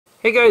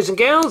Hey guys and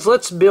gals,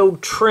 let's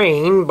build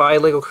Train by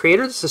LEGO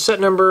Creator. This is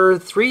set number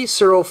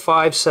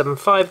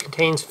 30575,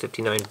 contains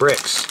 59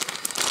 bricks.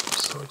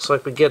 So it looks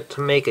like we get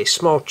to make a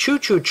small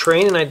choo-choo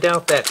train, and I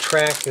doubt that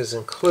track is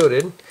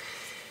included.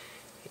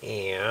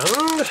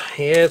 And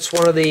it's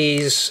one of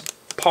these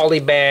poly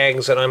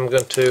bags that I'm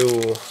going to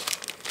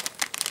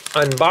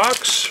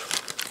unbox,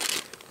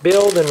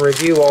 build, and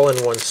review all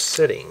in one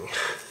sitting.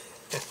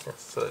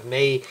 So it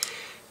may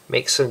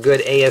make some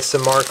good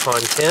ASMR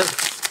content.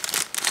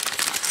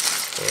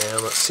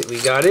 And let's see what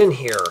we got in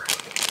here.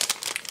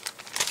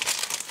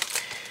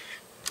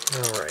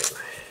 Alright,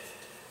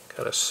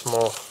 got a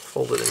small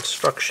folded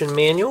instruction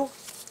manual.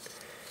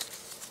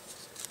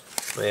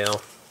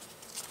 Well,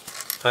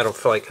 I don't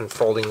feel like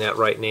unfolding that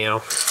right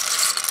now.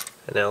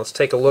 And now let's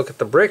take a look at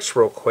the bricks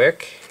real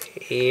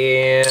quick.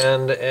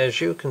 And as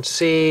you can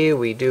see,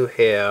 we do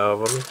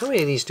have, how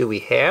many of these do we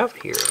have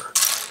here?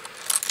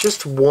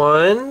 Just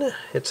one.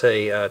 It's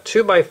a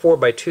 2x4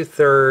 by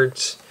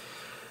 2/3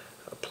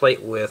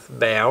 plate with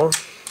bow,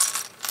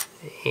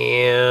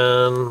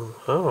 and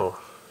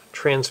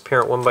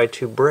transparent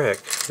 1x2 brick.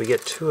 We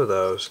get two of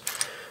those.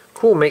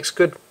 Cool, makes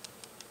good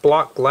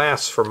block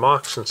glass for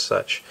MOCs and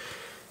such.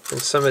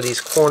 And some of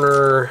these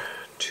corner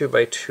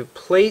 2x2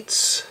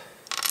 plates,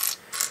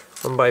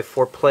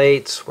 1x4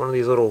 plates, one of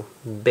these little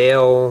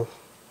bell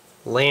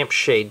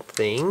lampshade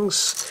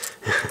things,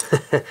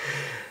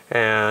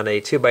 and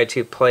a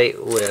 2x2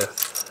 plate with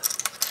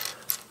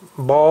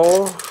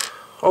ball.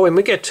 Oh, and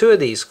we get two of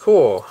these.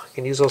 Cool. I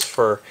can use those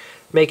for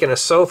making a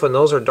sofa, and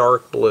those are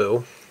dark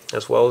blue,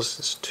 as well as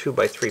this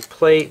 2x3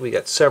 plate. We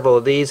got several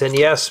of these, and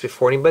yes,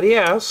 before anybody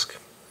asks,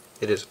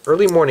 it is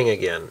early morning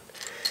again.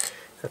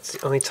 That's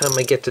the only time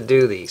I get to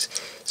do these.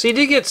 So you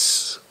do get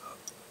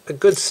a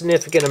good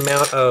significant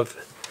amount of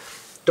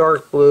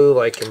dark blue,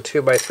 like in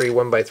 2x3,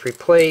 1x3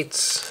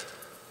 plates.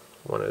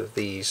 One of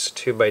these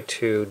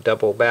 2x2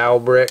 double bow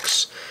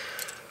bricks.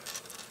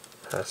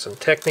 Some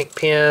Technic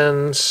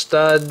pins,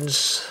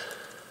 studs.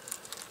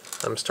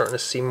 I'm starting to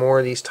see more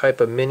of these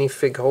type of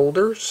minifig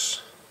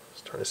holders.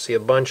 Starting to see a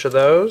bunch of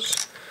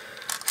those.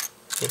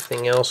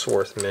 Anything else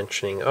worth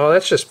mentioning? Oh,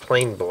 that's just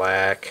plain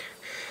black.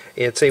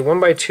 It's a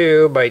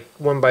 1x2 by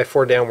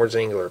 1x4 downwards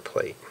angular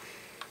plate.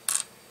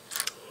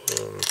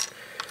 And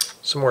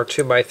some more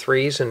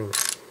 2x3s in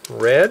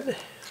red.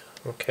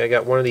 Okay, I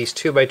got one of these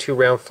 2x2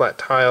 round flat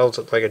tiles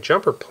that look like a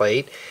jumper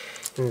plate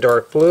in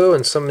dark blue,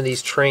 and some of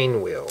these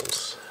train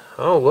wheels.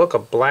 Oh, look, a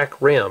black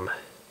rim.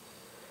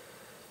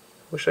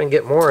 Wish I can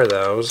get more of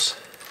those.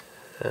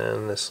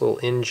 And this little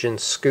engine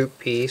scoop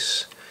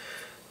piece,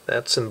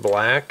 that's in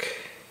black.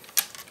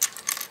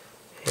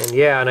 And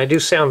yeah, and I do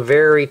sound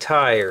very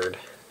tired.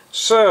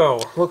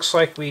 So, looks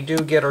like we do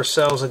get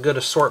ourselves a good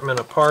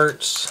assortment of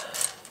parts.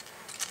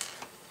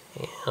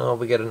 And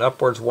we get an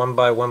upwards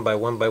 1x1 by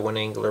 1x1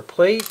 angular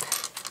plate.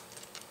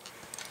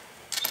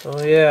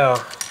 So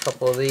yeah, a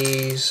couple of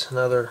these,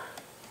 another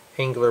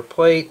angular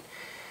plate.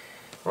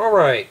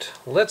 Alright,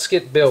 let's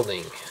get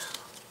building.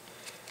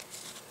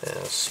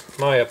 Yes,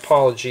 my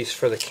apologies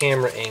for the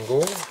camera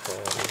angle.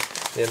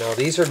 You know,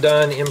 these are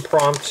done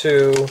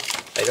impromptu.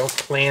 I don't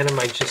plan them.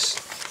 I just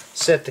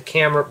set the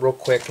camera up real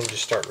quick and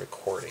just start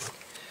recording.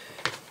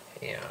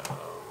 Yeah,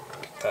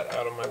 get that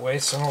out of my way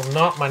so I'll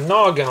knock my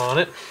noggin on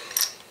it.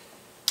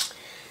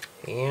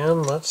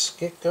 And let's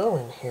get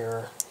going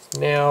here.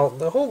 Now,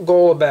 the whole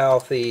goal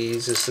about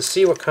these is to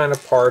see what kind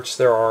of parts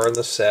there are in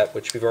the set,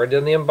 which we've already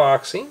done the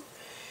unboxing.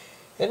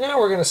 And now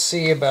we're going to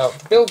see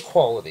about build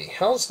quality.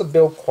 How's the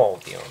build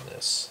quality on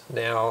this?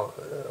 Now,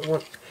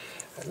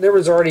 there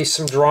was already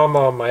some drama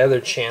on my other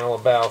channel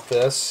about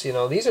this. You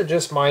know, these are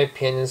just my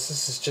opinions.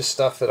 This is just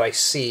stuff that I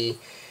see.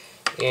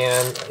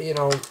 And, you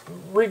know,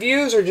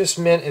 reviews are just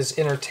meant as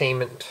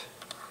entertainment.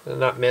 They're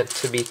not meant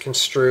to be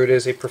construed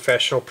as a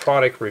professional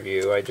product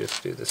review. I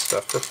just do this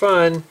stuff for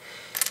fun.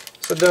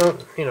 So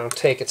don't, you know,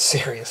 take it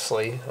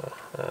seriously.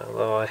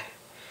 Although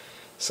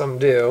some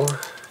do.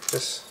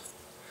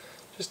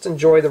 Just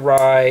enjoy the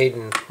ride,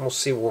 and we'll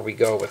see where we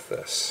go with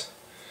this.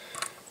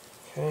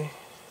 Okay,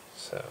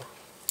 so.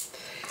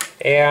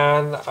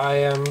 And I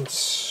am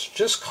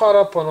just caught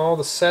up on all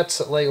the sets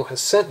that LEGO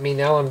has sent me.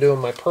 Now I'm doing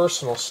my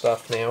personal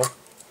stuff now.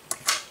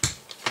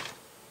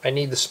 I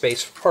need the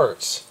space for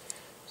parts.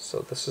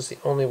 So this is the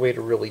only way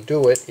to really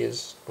do it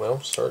is,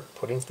 well, start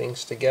putting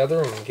things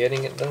together and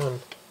getting it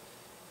done.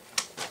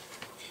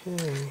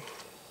 Okay.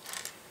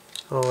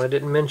 Oh, I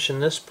didn't mention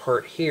this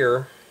part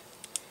here.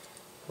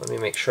 Let me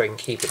make sure I can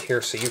keep it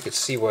here so you can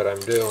see what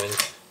I'm doing.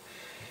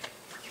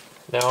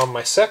 Now on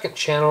my second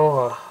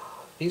channel,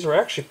 these are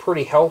actually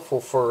pretty helpful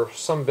for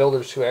some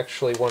builders who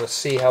actually want to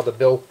see how the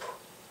build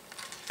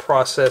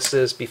process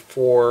is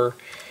before,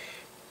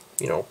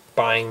 you know,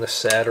 buying the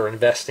set or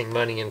investing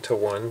money into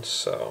one.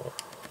 So,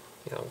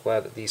 you know, I'm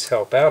glad that these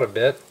help out a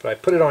bit. But I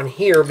put it on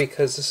here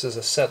because this is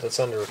a set that's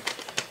under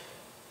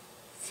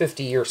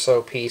 50 or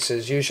so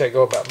pieces. Usually I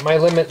go about,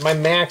 my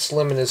max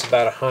limit is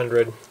about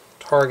 100.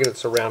 Target,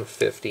 it's around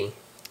 50.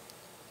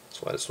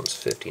 That's why this one's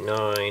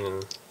 59,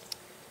 and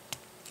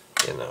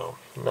you know,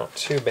 not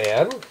too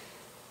bad.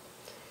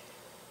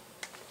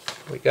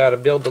 we got to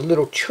build the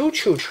little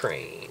choo-choo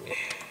train,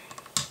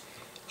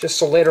 just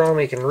so later on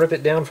we can rip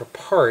it down for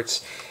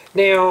parts.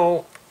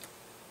 Now,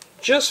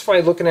 just by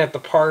looking at the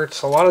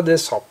parts, a lot of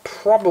this I'll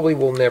probably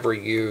will never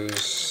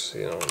use.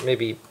 You know,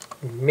 maybe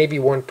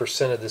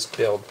 1% of this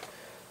build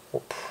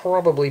will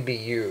probably be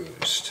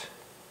used.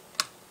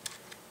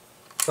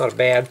 Not a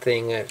bad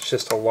thing. It's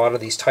just a lot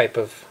of these type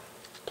of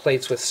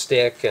plates with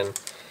stick, and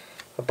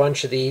a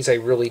bunch of these I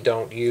really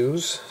don't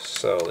use,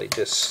 so they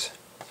just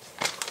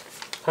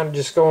kind of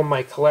just go in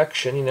my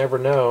collection. You never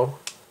know.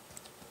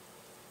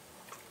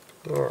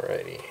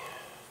 Alrighty.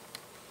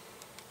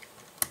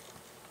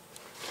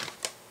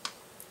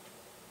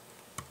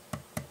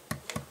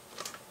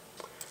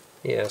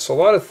 Yeah, so a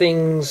lot of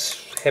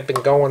things have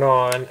been going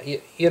on.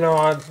 You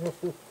know,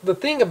 the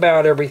thing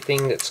about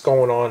everything that's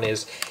going on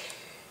is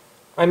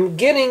I'm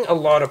getting a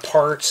lot of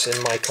parts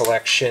in my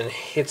collection.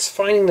 It's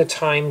finding the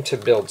time to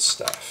build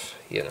stuff.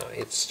 You know,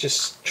 it's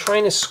just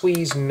trying to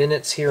squeeze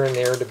minutes here and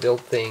there to build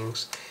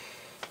things.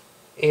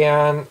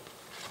 And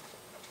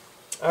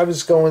I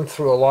was going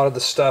through a lot of the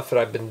stuff that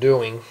I've been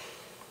doing,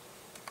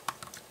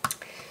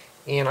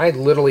 and I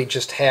literally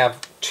just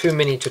have too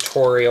many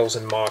tutorials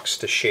and MOCs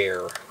to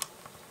share.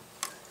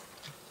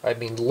 I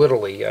mean,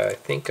 literally, I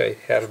think I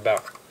had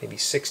about maybe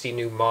 60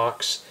 new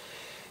MOCs,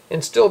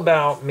 and still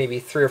about maybe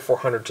 300 or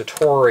 400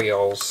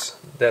 tutorials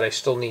that I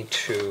still need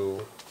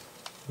to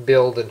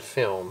build and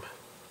film.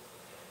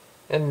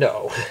 And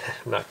no,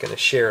 I'm not going to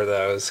share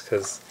those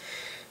because,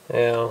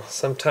 well,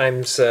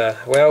 sometimes,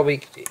 well,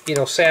 you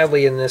know,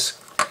 sadly in this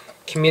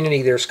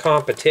community there's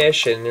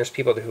competition. There's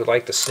people who would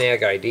like to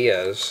snag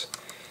ideas,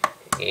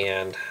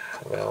 and,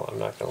 well, I'm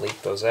not going to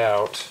leak those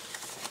out.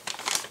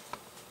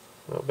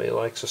 Nobody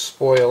likes a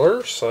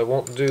spoiler, so I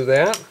won't do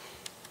that.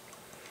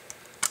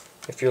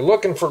 If you're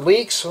looking for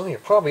leaks, well, you're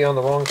probably on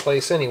the wrong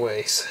place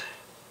anyways.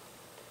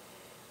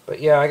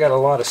 But yeah, I got a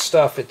lot of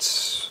stuff.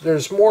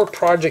 There's more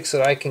projects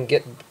that I can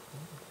get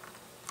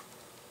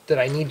that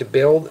I need to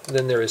build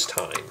than there is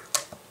time.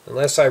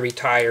 Unless I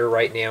retire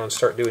right now and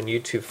start doing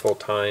YouTube full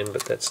time,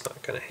 but that's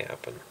not going to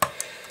happen.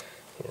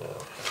 You know.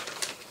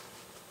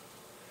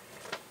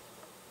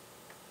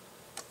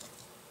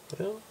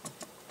 Well,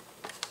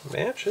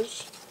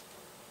 matches.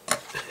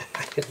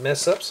 I didn't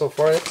mess up so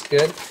far. That's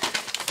good.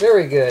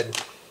 Very good.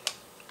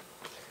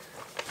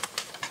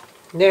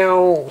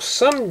 Now,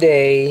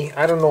 someday,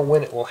 I don't know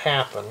when it will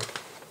happen,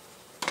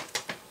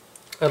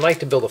 I'd like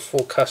to build a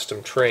full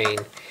custom train.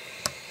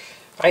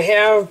 I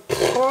have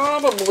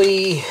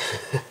probably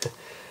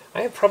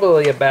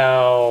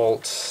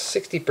about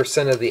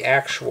 60% of the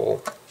actual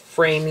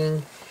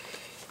framing,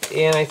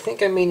 and I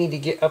think I may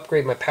need to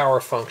upgrade my power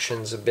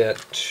functions a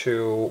bit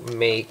to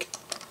make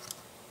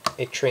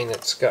a train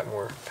that's got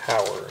more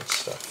power and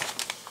stuff.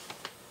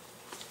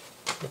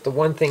 But the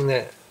one thing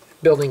that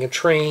building a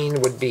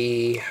train would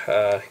be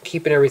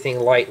keeping everything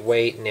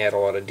lightweight and add a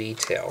lot of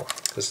detail,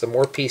 because the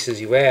more pieces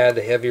you add,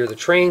 the heavier the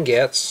train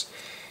gets,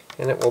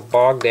 and it will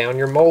bog down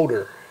your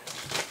motor,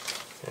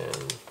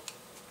 and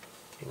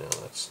you know,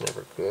 that's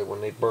never good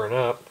when they burn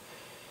up.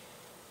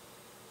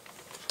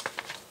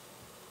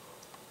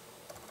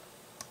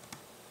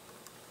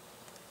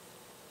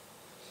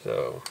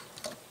 So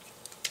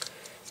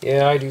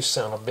yeah, I do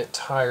sound a bit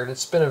tired.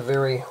 It's been a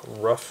very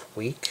rough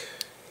week,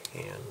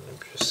 and I'm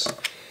just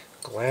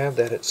glad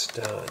that it's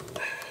done,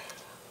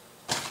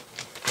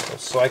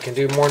 so I can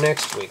do more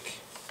next week.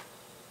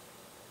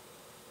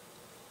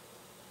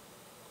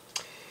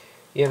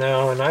 You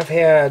know, and I've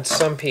had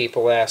some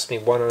people ask me,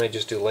 why don't I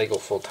just do Lego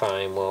full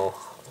time? Well,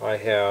 I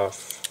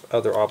have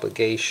other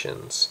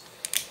obligations,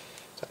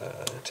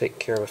 taking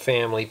care of a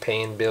family,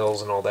 paying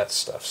bills and all that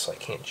stuff, so I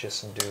can't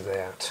just do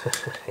that.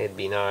 It'd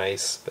be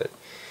nice, but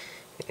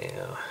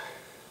yeah,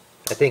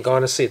 I think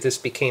honestly if this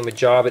became a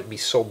job it'd be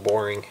so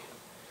boring.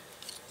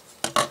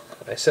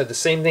 I said the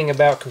same thing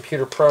about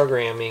computer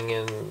programming,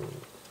 and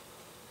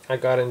I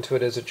got into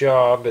it as a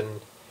job,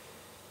 and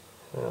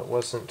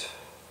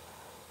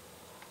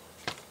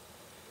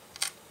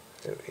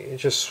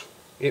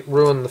it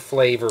ruined the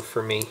flavor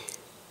for me.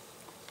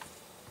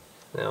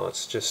 Now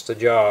it's just a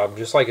job.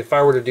 Just like if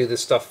I were to do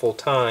this stuff full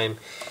time,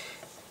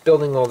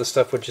 building all this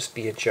stuff would just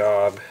be a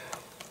job.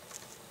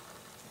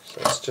 So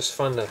it's just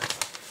fun to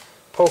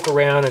poke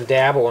around and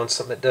dabble on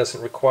something that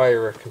doesn't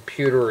require a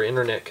computer or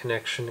internet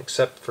connection,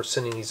 except for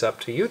sending these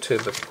up to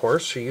YouTube, of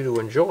course, for you to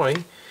enjoy.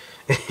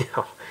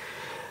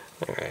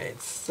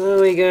 Alright,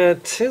 so we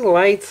got 2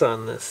 lights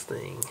on this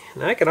thing.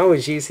 And I can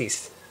always use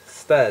these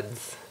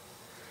studs.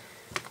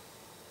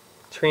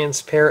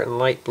 Transparent and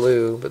light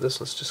blue, but this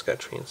one's just got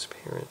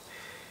transparent.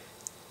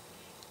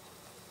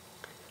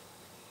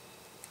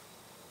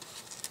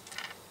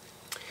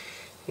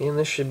 And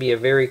this should be a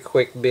very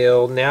quick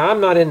build. Now, I'm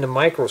not into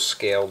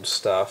micro-scaled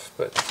stuff,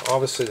 but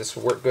obviously this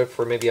would work good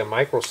for maybe a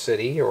micro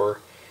city, or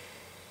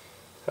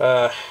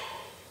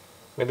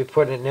maybe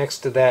putting it next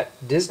to that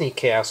Disney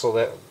castle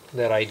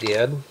that I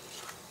did.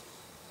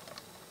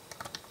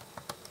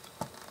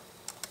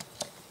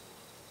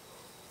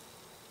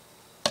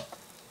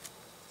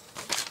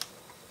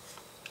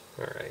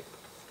 Alright.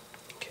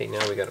 Okay,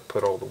 now we got to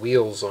put all the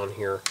wheels on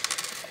here.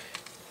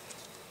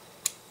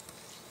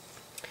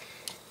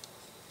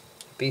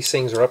 These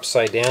things are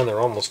upside down, they're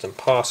almost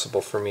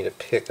impossible for me to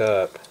pick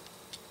up.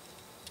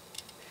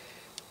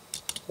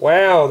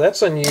 Wow,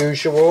 that's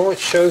unusual. It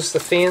shows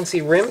the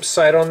fancy rim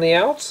sight on the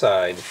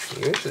outside.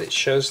 Usually it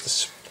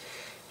shows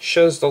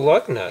the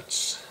lug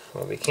nuts.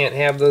 Well, we can't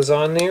have those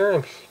on there.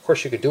 Of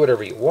course, you could do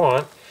whatever you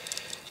want.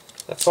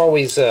 That's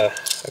always a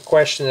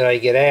question that I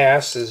get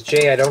asked is,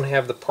 Jay, I don't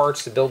have the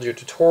parts to build your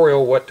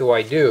tutorial. What do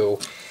I do?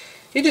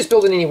 You just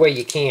build it any way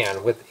you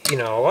can. With, you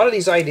know, a lot of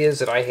these ideas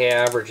that I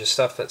have are just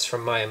stuff that's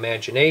from my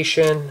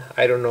imagination.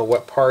 I don't know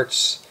what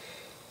parts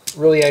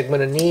really I'm going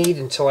to need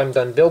until I'm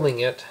done building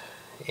it.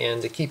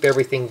 And to keep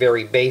everything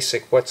very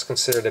basic, what's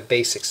considered a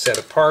basic set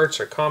of parts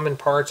or common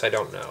parts, I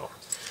don't know.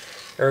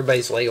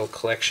 Everybody's Lego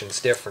collection is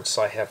different,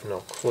 so I have no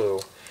clue.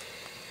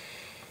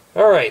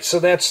 Alright, so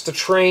that's the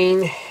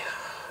train.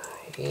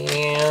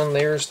 And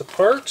there's the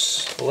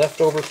parts, the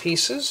leftover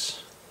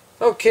pieces.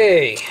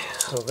 Okay,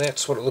 so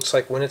that's what it looks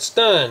like when it's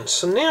done.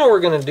 So now we're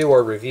going to do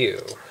our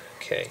review.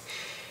 Okay,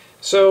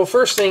 so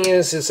first thing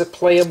is it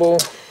playable?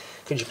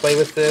 Could you play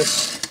with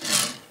this?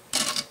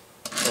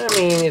 I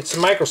mean, it's a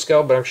micro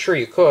scale, but I'm sure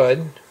you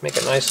could. Make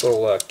a nice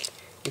little,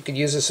 you could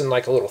use this in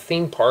like a little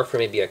theme park for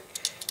maybe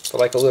for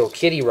like a little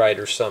kiddie ride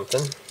or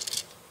something.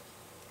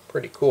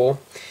 Pretty cool.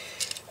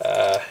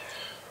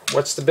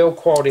 What's the build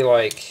quality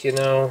like, you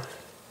know?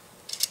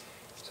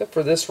 Except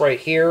for this right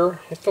here,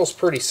 it feels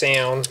pretty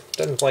sound.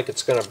 Doesn't look like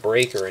it's going to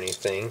break or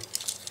anything.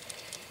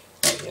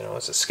 You know,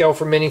 is it scale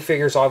for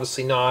minifigures?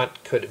 Obviously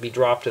not. Could it be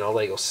dropped in a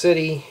Lego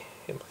city?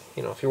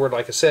 You know, if you were,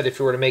 like I said, if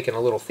you were to make it in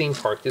a little theme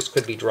park, this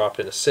could be dropped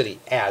in a city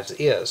as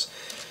is.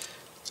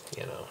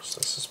 You know, so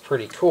this is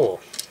pretty cool.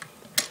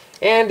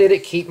 And did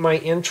it keep my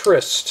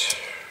interest?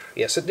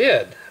 Yes, it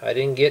did. I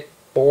didn't get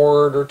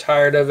bored or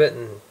tired of it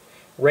and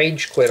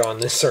rage quit on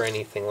this or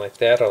anything like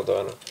that,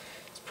 although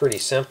pretty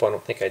simple. I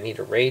don't think I need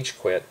a rage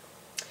quit.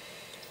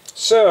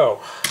 So,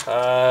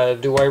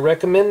 do I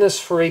recommend this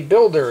for a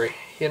builder?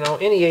 You know,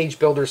 any age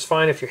builder is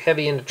fine. If you're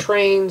heavy into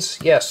trains,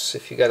 yes.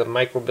 If you got a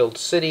micro build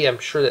city, I'm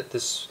sure that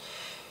this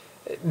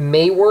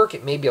may work.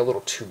 It may be a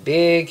little too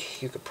big.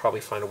 You could probably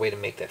find a way to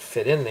make that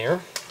fit in there.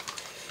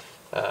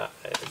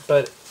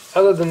 But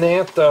other than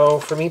that, though,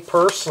 for me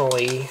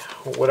personally,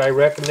 would I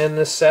recommend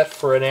this set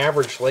for an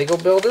average Lego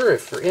builder?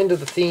 If you're into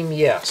the theme,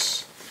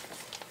 yes.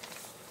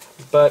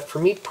 But for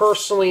me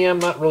personally, I'm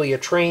not really a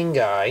train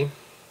guy.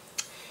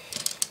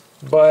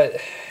 But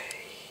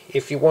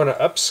if you want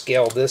to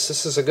upscale this,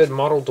 this is a good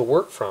model to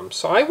work from.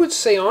 So I would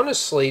say,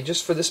 honestly,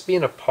 just for this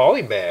being a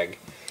polybag,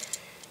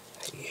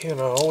 you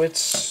know,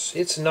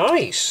 it's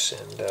nice.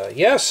 And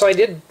yes, I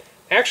did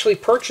actually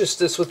purchase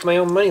this with my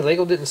own money.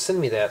 Lego didn't send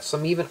me that.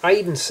 So I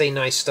even say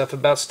nice stuff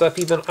about stuff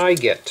even I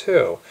get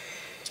too.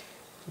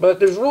 But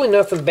there's really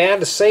nothing bad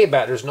to say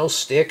about it. There's no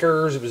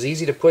stickers. It was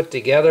easy to put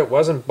together. It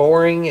wasn't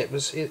boring.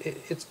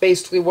 It's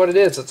basically what it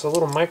is. It's a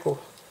little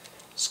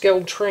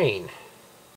micro-scaled train.